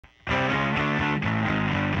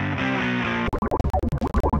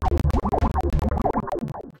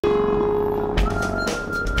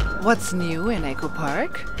What's new in Echo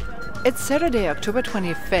Park? It's Saturday, October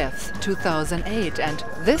 25th, 2008, and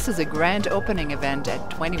this is a grand opening event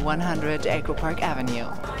at 2100 Echo Park Avenue.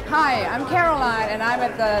 Hi, I'm Caroline and I'm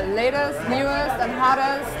at the latest, newest and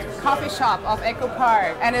hottest coffee shop of Echo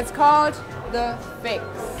Park, and it's called The Fix.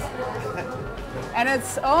 And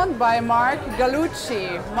it's owned by Mark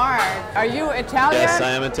Gallucci. Mark, are you Italian? Yes,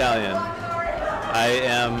 I am Italian. I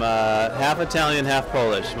am half Italian, half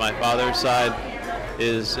Polish. My father's side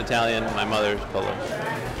is Italian, my mother's Polish.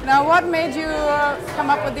 Now, what made you come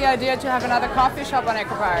up with the idea to have another coffee shop on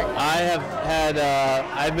Echo Park?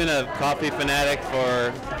 I've been a coffee fanatic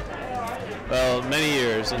for, well, many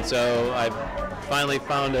years, and so I finally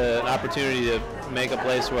found an opportunity to make a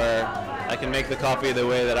place where I can make the coffee the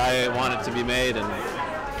way that I want it to be made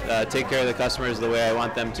and take care of the customers the way I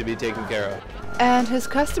want them to be taken care of. And his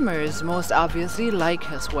customers most obviously like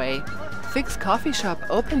his way. Fix Coffee Shop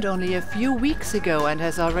opened only a few weeks ago and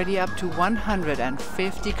has already up to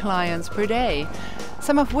 150 clients per day,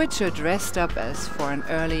 some of which are dressed up as for an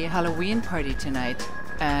early Halloween party tonight.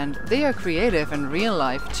 And they are creative in real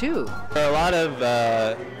life too. There are a lot of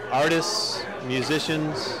artists,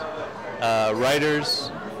 musicians,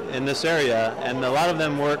 writers in this area, and a lot of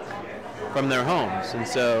them work from their homes. And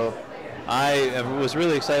so I was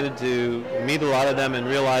really excited to meet a lot of them and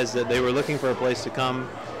realize that they were looking for a place to come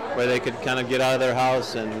where they could kind of get out of their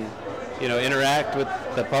house and, you know, interact with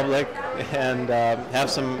the public and have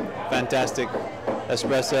some fantastic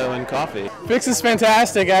espresso and coffee. Fix is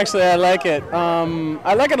fantastic, actually. I like it.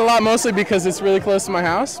 I like it a lot mostly because it's really close to my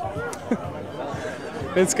house.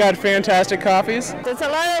 It's got fantastic coffees. There's a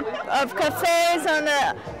lot of cafes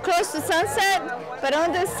close to Sunset, but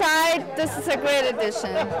on this side, this is a great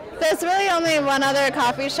addition. There's really only one other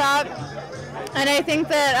coffee shop, and I think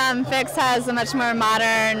that Fix has a much more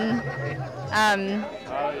modern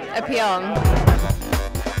appeal.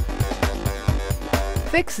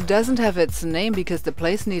 Fix doesn't have its name because the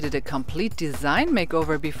place needed a complete design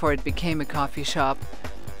makeover before it became a coffee shop.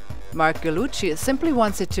 Mark Gallucci simply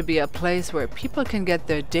wants it to be a place where people can get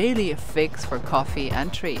their daily fix for coffee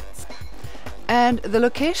and treats. And the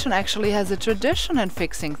location actually has a tradition in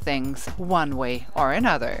fixing things one way or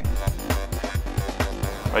another.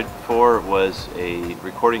 Right before was a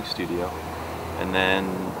recording studio, and then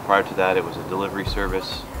prior to that it was a delivery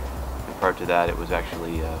service, and prior to that it was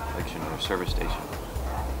actually a service station.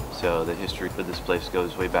 So the history for this place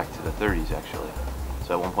goes way back to the 30s actually.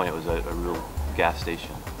 So at one point it was a real gas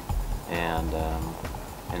station. And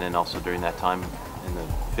then also during that time in the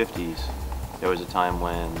 50s, there was a time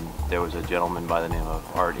when there was a gentleman by the name of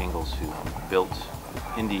Art Ingalls who built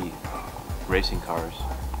Indy racing cars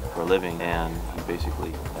for a living, and he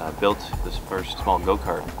basically built this first small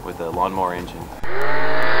go-kart with a lawnmower engine.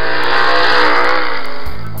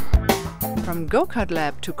 From go-kart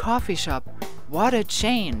lab to coffee shop, what a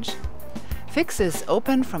change! Fix is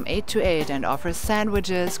open from 8 to 8 and offers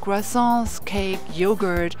sandwiches, croissants, cake,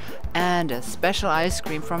 yogurt and a special ice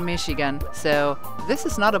cream from Michigan. So this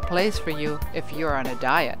is not a place for you if you're on a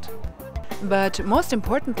diet. But most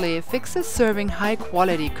importantly, Fix is serving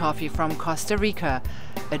high-quality coffee from Costa Rica,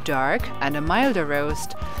 a dark and a milder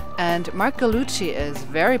roast, and Mark Gallucci is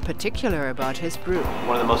very particular about his brew.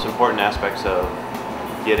 One of the most important aspects of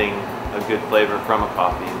getting a good flavor from a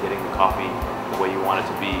coffee and getting the coffee the way you want it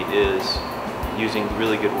to be is using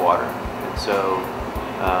really good water. And so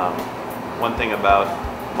one thing about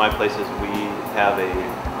my place is we have a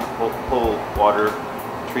full water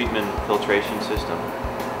treatment filtration system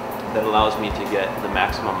that allows me to get the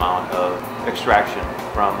maximum amount of extraction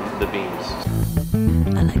from the beans.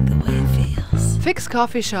 I like the way it feels. Fix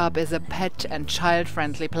Coffee Shop is a pet and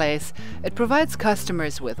child-friendly place. It provides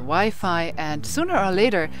customers with Wi-Fi, and sooner or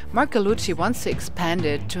later Mark Gallucci wants to expand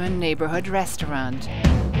it to a neighborhood restaurant.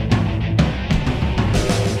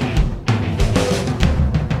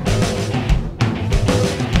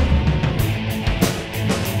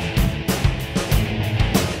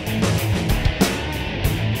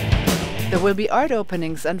 There will be art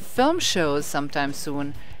openings and film shows sometime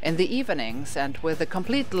soon in the evenings, and with a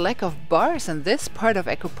complete lack of bars in this part of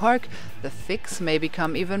Echo Park, the Fix may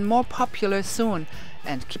become even more popular soon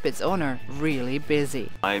and keep its owner really busy.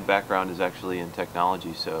 My background is actually in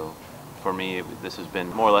technology, so for me this has been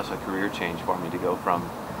more or less a career change for me to go from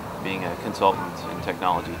being a consultant in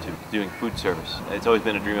technology to doing food service. It's always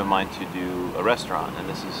been a dream of mine to do a restaurant, and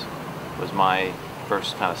this was my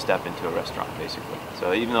first kind of step into a restaurant basically.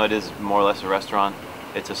 So even though it is more or less a restaurant,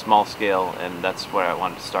 it's a small scale, and that's where I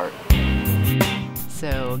wanted to start.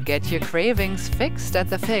 So get your cravings fixed at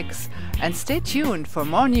the Fix and stay tuned for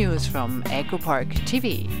more news from Echo Park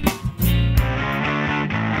TV.